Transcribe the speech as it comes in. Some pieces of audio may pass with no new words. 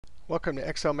Welcome to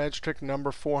Excel Magic Trick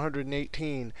number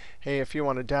 418. Hey, if you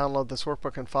want to download this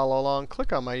workbook and follow along,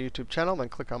 click on my YouTube channel, then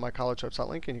click on my college website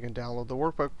link, and you can download the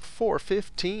workbook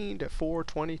 415 to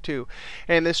 422.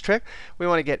 And in this trick, we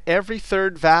want to get every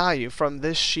third value from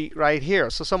this sheet right here.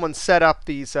 So someone set up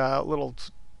these little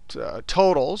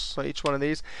totals, so each one of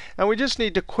these, and we just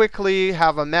need to quickly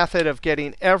have a method of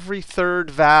getting every third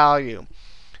value.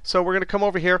 So we're going to come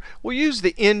over here. We'll use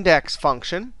the index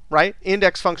function, right?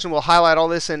 Index function will highlight all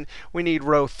this, and we need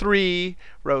row 3,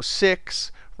 row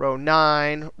 6, row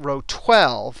 9, row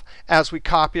 12 as we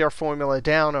copy our formula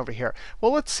down over here.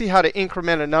 Well, let's see how to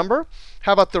increment a number.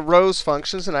 How about the rows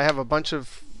functions? And I have a bunch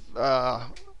of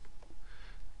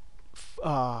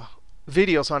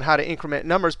videos on how to increment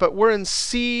numbers, but we're in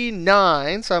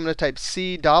C9, so I'm going to type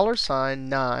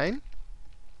 $9.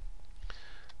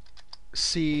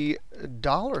 C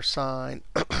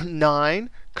 $9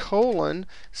 colon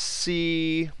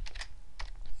C9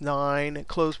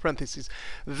 close parentheses.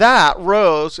 That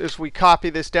rows, as we copy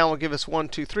this down, will give us 1,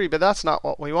 2, 3. But that's not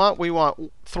what we want. We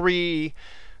want 3,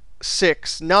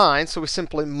 6, 9. So we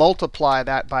simply multiply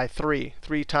that by 3.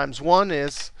 3 times 1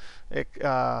 is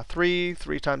 3.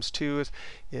 3 times 2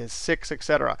 is 6,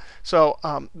 etc. So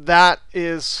that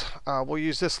is, we'll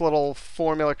use this little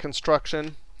formula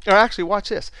construction. Or actually, watch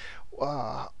this.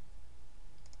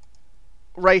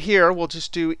 Right here, we'll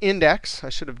just do index. I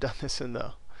should have done this in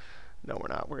the, no,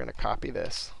 we're not. We're going to copy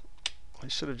this. I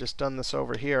should have just done this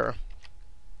over here.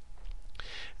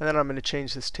 And then I'm going to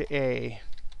change this to A.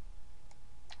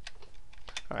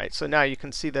 All right, so now you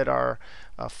can see that our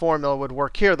formula would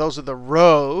work here. Those are the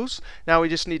rows. Now we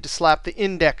just need to slap the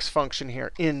index function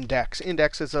here. Index.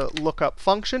 Index is a lookup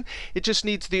function. It just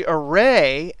needs the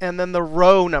array and then the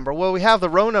row number. Well, we have the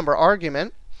row number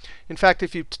argument. In fact,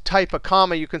 if you type a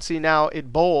comma, you can see now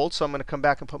it bolds. So I'm going to come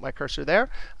back and put my cursor there.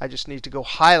 I just need to go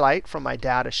highlight from my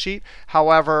data sheet.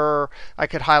 However, I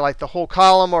could highlight the whole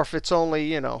column, or if it's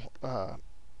only,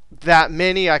 that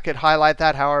many, I could highlight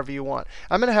that however you want.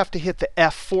 I'm going to have to hit the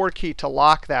F4 key to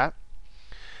lock that.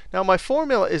 Now my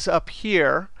formula is up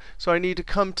here, so I need to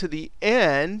come to the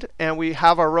end, and we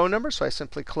have our row number. So I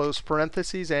simply close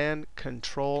parentheses and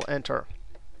Control Enter.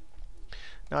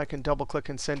 Now I can double click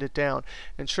and send it down.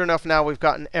 And sure enough, now we've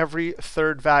gotten every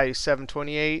third value: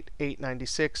 728,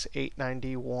 896,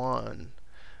 891.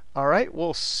 All right,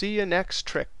 we'll see you next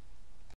trick.